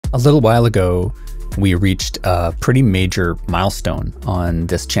A little while ago, we reached a pretty major milestone on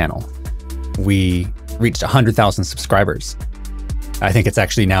this channel. We reached 100,000 subscribers. I think it's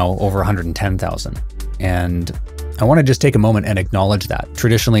actually now over 110,000. And I want to just take a moment and acknowledge that.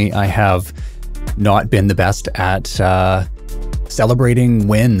 Traditionally, I have not been the best at celebrating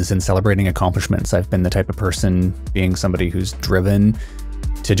wins and celebrating accomplishments. I've been the type of person, being somebody who's driven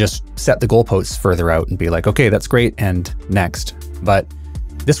to just set the goalposts further out and be like, okay, that's great, and next. But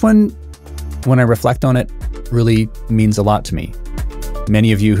this one, when I reflect on it, really means a lot to me.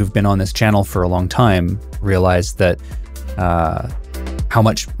 Many of you who've been on this channel for a long time realize that how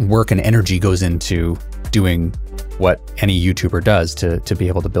much work and energy goes into doing what any YouTuber does to be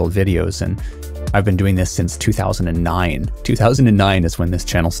able to build videos. And I've been doing this since 2009. 2009 is when this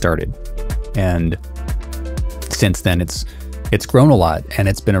channel started. And since then, it's grown a lot, and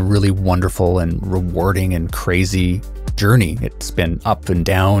it's been a really wonderful and rewarding and crazy journey. It's been up and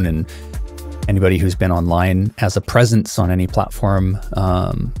down, and anybody who's been online as a presence on any platform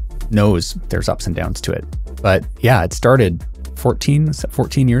knows there's ups and downs to it. But yeah, it started 14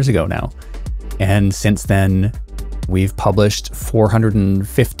 years ago now. And since then, we've published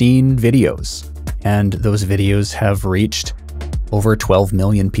 415 videos, and those videos have reached over 12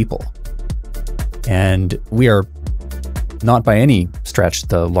 million people. And we are not by any stretch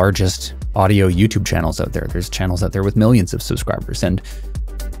the largest audio YouTube channels out there. There's channels out there with millions of subscribers. And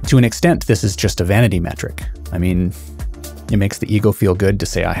to an extent, this is just a vanity metric. I mean, it makes the ego feel good to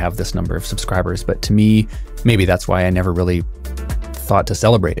say I have this number of subscribers, but to me, maybe that's why I never really thought to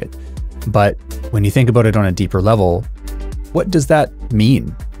celebrate it. But when you think about it on a deeper level, what does that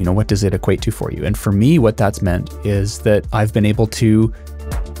mean? You know, what does it equate to for you? And for me, what that's meant is that I've been able to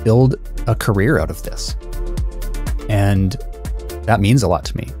build a career out of this. And that means a lot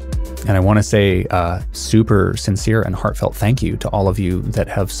to me. And I want to say a super sincere and heartfelt thank you to all of you that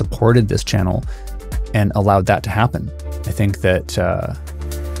have supported this channel and allowed that to happen. I think that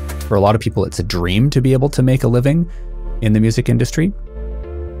for a lot of people, it's a dream to be able to make a living in the music industry.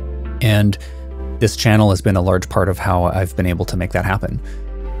 And this channel has been a large part of how I've been able to make that happen.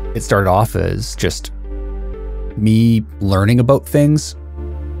 It started off as just me learning about things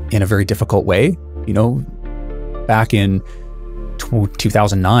in a very difficult way. You know, back in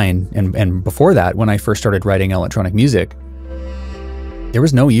 2009 and before that, when I first started writing electronic music, there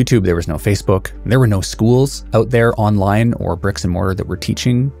was no YouTube, there was no Facebook, there were no schools out there online or bricks and mortar that were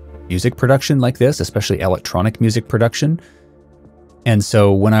teaching music production like this, especially electronic music production. And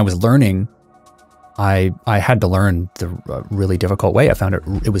so when I was learning, I had to learn the really difficult way. I found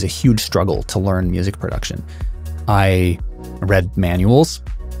it was a huge struggle to learn music production. I read manuals,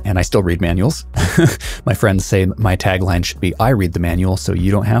 and I still read manuals. My friends say my tagline should be, I read the manual so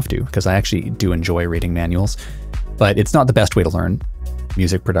you don't have to, because I actually do enjoy reading manuals. But it's not the best way to learn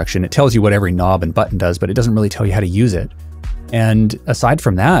music production. It tells you what every knob and button does, but it doesn't really tell you how to use it. And aside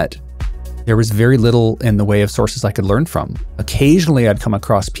from that, there was very little in the way of sources I could learn from. Occasionally, I'd come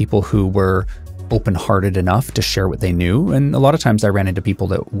across people who were open-hearted enough to share what they knew. And a lot of times I ran into people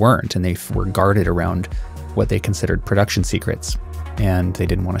that weren't, and they were guarded around what they considered production secrets. And they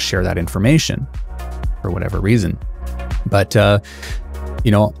didn't want to share that information for whatever reason. But,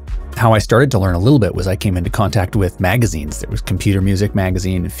 you know, how I started to learn a little bit was I came into contact with magazines. There was Computer Music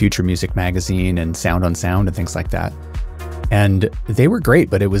Magazine, Future Music Magazine, and Sound on Sound and things like that. And they were great,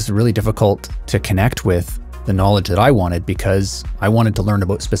 but it was really difficult to connect with the knowledge that I wanted, because I wanted to learn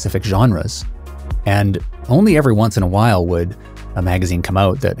about specific genres. And only every once in a while would a magazine come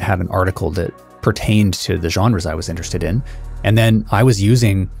out that had an article that pertained to the genres I was interested in. And then I was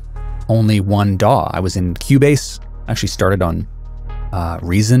using only one DAW. I was in Cubase, actually started on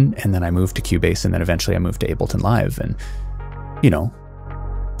Reason, and then I moved to Cubase, and then eventually I moved to Ableton Live. And, you know,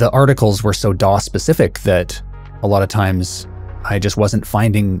 the articles were so DAW specific that a lot of times I just wasn't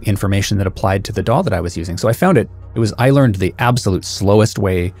finding information that applied to the DAW that I was using. So I found I learned the absolute slowest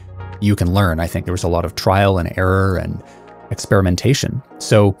way you can learn. I think there was a lot of trial and error and experimentation.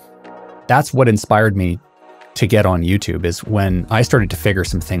 So that's what inspired me to get on YouTube, is when I started to figure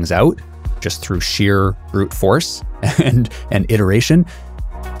some things out just through sheer brute force and iteration.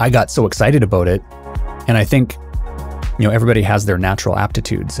 I got so excited about it. And I think, you know, everybody has their natural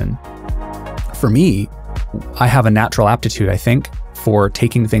aptitudes. And for me, I have a natural aptitude, I think, for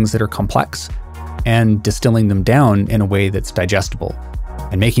taking things that are complex and distilling them down in a way that's digestible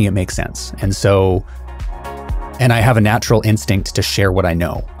and making it make sense. And so, and I have a natural instinct to share what I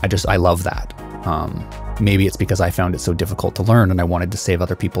know. I love that. Maybe it's because I found it so difficult to learn and I wanted to save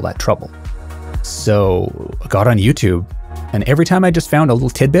other people that trouble. So I got on YouTube, and every time I just found a little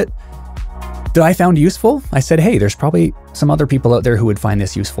tidbit, that I found useful, I said, hey, there's probably some other people out there who would find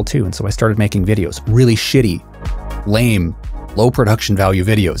this useful too. And so I started making videos, really shitty, lame, low production value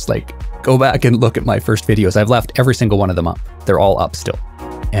videos. Like, go back and look at my first videos. I've left every single one of them up. They're all up still.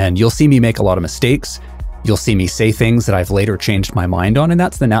 And you'll see me make a lot of mistakes. You'll see me say things that I've later changed my mind on. And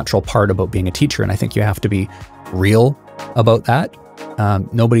that's the natural part about being a teacher. And I think you have to be real about that.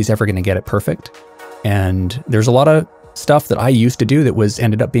 Nobody's ever going to get it perfect. And there's a lot of stuff that I used to do that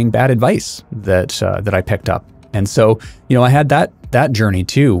ended up being bad advice that I picked up. And so, you know, I had that journey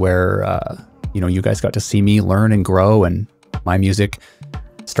too, where, you know, you guys got to see me learn and grow, and my music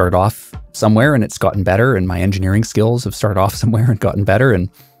started off somewhere and it's gotten better, and my engineering skills have started off somewhere and gotten better, and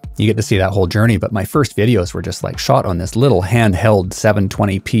you get to see that whole journey. But my first videos were just like shot on this little handheld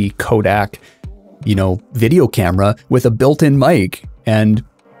 720p Kodak, you know, video camera with a built-in mic. And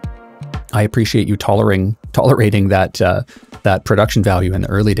I appreciate you tolerating that production value in the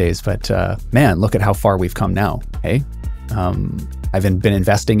early days. But man, look at how far we've come now. Hey, I've been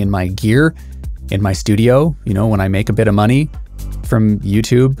investing in my gear, in my studio. You know, when I make a bit of money from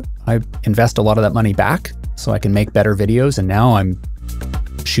YouTube, I invest a lot of that money back so I can make better videos. And now I'm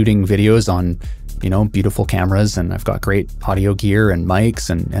shooting videos on, you know, beautiful cameras, and I've got great audio gear and mics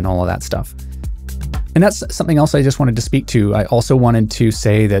and all of that stuff. And that's something else I just wanted to speak to. I also wanted to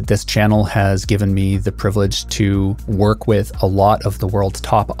say that this channel has given me the privilege to work with a lot of the world's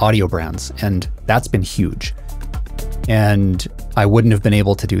top audio brands, and that's been huge. And I wouldn't have been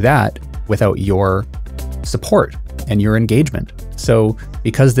able to do that without your support and your engagement. So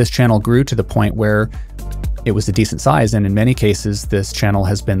because this channel grew to the point where it was a decent size, and in many cases, this channel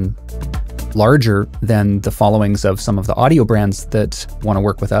has been larger than the followings of some of the audio brands that want to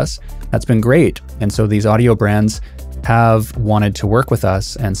work with us, that's been great. And so these audio brands have wanted to work with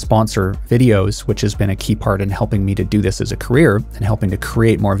us and sponsor videos, which has been a key part in helping me to do this as a career and helping to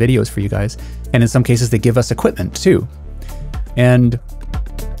create more videos for you guys. And in some cases, they give us equipment too. And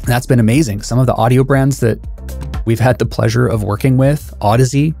that's been amazing. Some of the audio brands that we've had the pleasure of working with,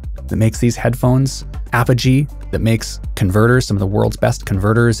 Odyssey, that makes these headphones, Apogee, that makes converters, some of the world's best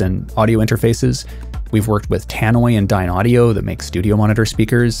converters and audio interfaces. We've worked with Tannoy and Dyne Audio that make studio monitor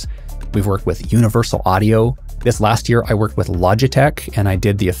speakers. We've worked with Universal Audio. This last year, I worked with Logitech, and I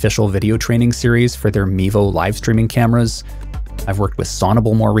did the official video training series for their Mevo live streaming cameras. I've worked with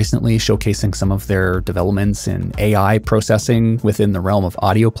Sonable more recently, showcasing some of their developments in AI processing within the realm of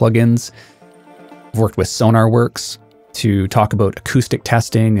audio plugins. I've worked with SonarWorks to talk about acoustic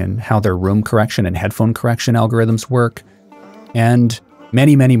testing and how their room correction and headphone correction algorithms work, and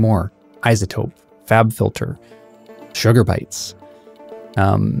many, many more. Isotope, FabFilter, Sugar Bytes.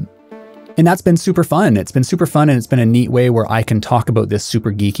 And that's been super fun. It's been super fun, and it's been a neat way where I can talk about this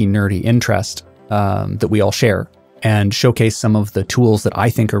super geeky, nerdy interest that we all share, and showcase some of the tools that I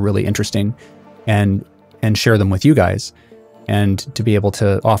think are really interesting and share them with you guys, and to be able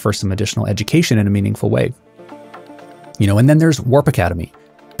to offer some additional education in a meaningful way. You know, and then there's Warp Academy,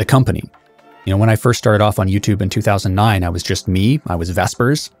 the company. You know, when I first started off on YouTube in 2009, I was just me, I was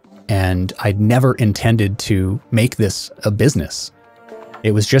Vespers, and I'd never intended to make this a business.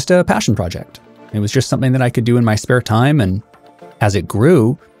 It was just a passion project. It was just something that I could do in my spare time. And as it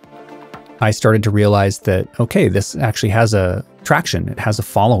grew, I started to realize that, okay, this actually has a traction. It has a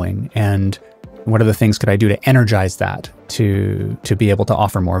following. And what other things could I do to energize that, to be able to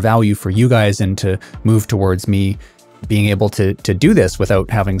offer more value for you guys, and to move towards me being able to do this without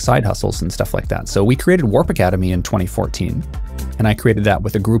having side hustles and stuff like that. So we created Warp Academy in 2014, and I created that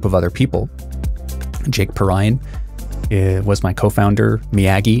with a group of other people. Jake Perrine was my co-founder,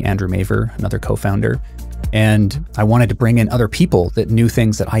 Miyagi, Andrew Maver, another co-founder. And I wanted to bring in other people that knew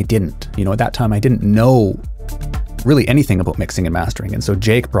things that I didn't. You know, at that time, I didn't know really anything about mixing and mastering. And so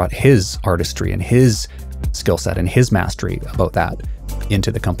Jake brought his artistry and his skill set and his mastery about that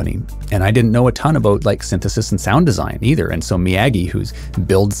into the company. And I didn't know a ton about like synthesis and sound design either. And so Miyagi, who's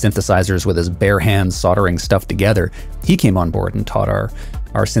builds synthesizers with his bare hands soldering stuff together, he came on board and taught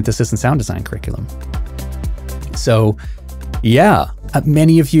our synthesis and sound design curriculum. So yeah,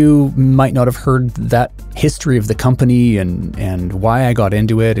 many of you might not have heard that history of the company and why I got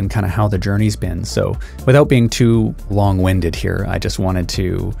into it and kind of how the journey's been. So without being too long-winded here, I just wanted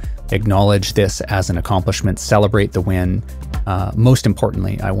to acknowledge this as an accomplishment, celebrate the win. Most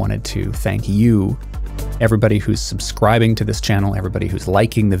importantly, I wanted to thank you, everybody who's subscribing to this channel, everybody who's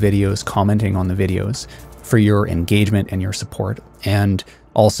liking the videos, commenting on the videos, for your engagement and your support. And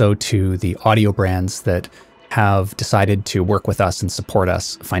also to the audio brands that have decided to work with us and support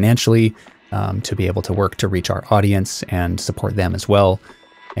us financially, to be able to work to reach our audience and support them as well,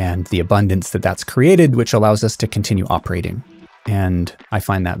 and the abundance that that's created, which allows us to continue operating. And I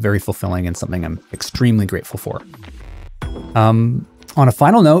find that very fulfilling and something I'm extremely grateful for. On a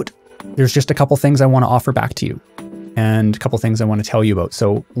final note, there's just a couple things I want to offer back to you and a couple things I want to tell you about.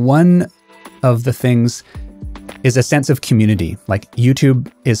 So one of the things is a sense of community. Like,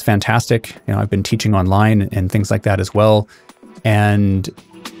 YouTube is fantastic. You know, I've been teaching online and things like that as well. And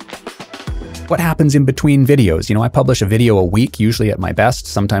what happens in between videos? You know, I publish a video a week, usually at my best.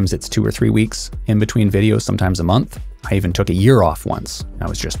 Sometimes it's 2 or 3 weeks in between videos, sometimes a month. I even took a year off once. I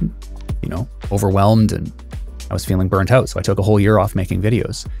was just, you know, overwhelmed and I was feeling burnt out. So I took a whole year off making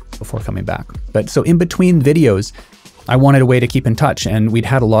videos before coming back. But so in between videos, I wanted a way to keep in touch. And we'd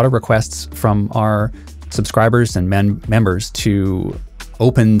had a lot of requests from our subscribers and members to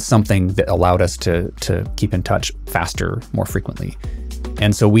open something that allowed us to keep in touch faster, more frequently.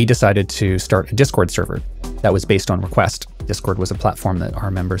 And so we decided to start a Discord server that was based on request. Discord was a platform that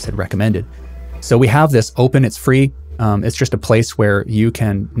our members had recommended. So we have this open, it's free. It's just a place where you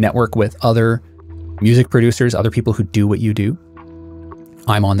can network with other music producers, other people who do what you do.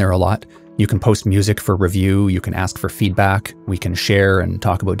 I'm on there a lot. You can post music for review. You can ask for feedback. We can share and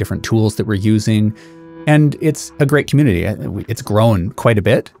talk about different tools that we're using. And it's a great community. It's grown quite a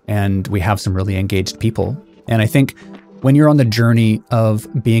bit and we have some really engaged people. And I think when you're on the journey of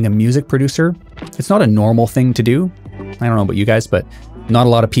being a music producer, it's not a normal thing to do. I don't know about you guys, but not a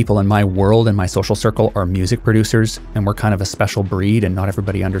lot of people in my world and my social circle are music producers, and we're kind of a special breed and not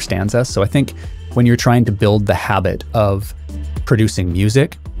everybody understands us. So I think when you're trying to build the habit of producing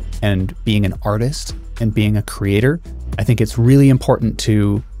music and being an artist and being a creator, I think it's really important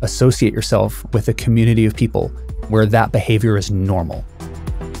to associate yourself with a community of people where that behavior is normal.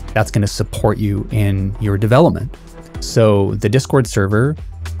 That's going to support you in your development. So the Discord server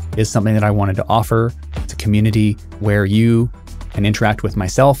is something that I wanted to offer. It's a community where you can interact with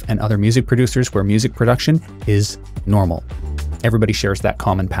myself and other music producers, where music production is normal. Everybody shares that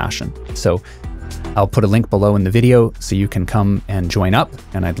common passion. So I'll put a link below in the video so you can come and join up,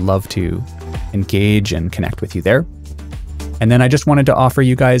 and I'd love to engage and connect with you there. And then I just wanted to offer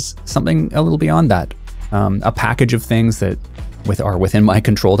you guys something a little beyond that, a package of things that are within my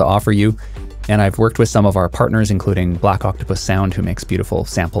control to offer you. And I've worked with some of our partners, including Black Octopus Sound, who makes beautiful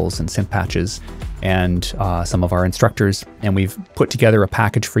samples and synth patches, and some of our instructors. And we've put together a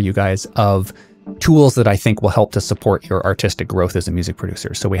package for you guys of tools that I think will help to support your artistic growth as a music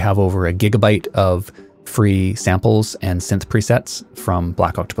producer. So we have over 1 gigabyte of free samples and synth presets from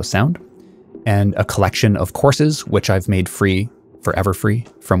Black Octopus Sound, and a collection of courses, which I've made free, forever free,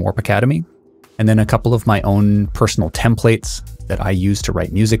 from Warp Academy. And then a couple of my own personal templates that I use to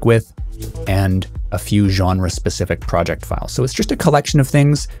write music with, and a few genre-specific project files. So it's just a collection of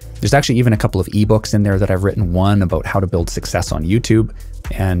things. There's actually even a couple of ebooks in there that I've written, one about how to build success on YouTube,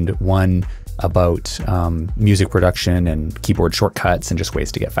 and one about music production and keyboard shortcuts and just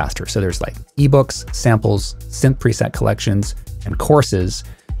ways to get faster. So there's like ebooks, samples, synth preset collections, and courses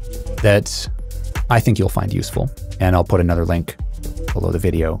that I think you'll find useful. And I'll put another link below the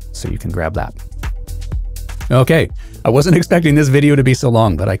video so you can grab that. Okay, I wasn't expecting this video to be so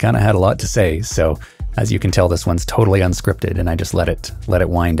long, but I kind of had a lot to say. So as you can tell, this one's totally unscripted and I just let it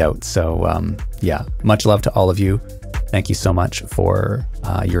wind out. So yeah, much love to all of you. Thank you so much for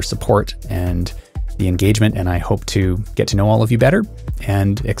your support and the engagement. And I hope to get to know all of you better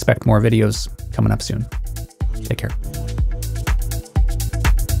and expect more videos coming up soon. Take care.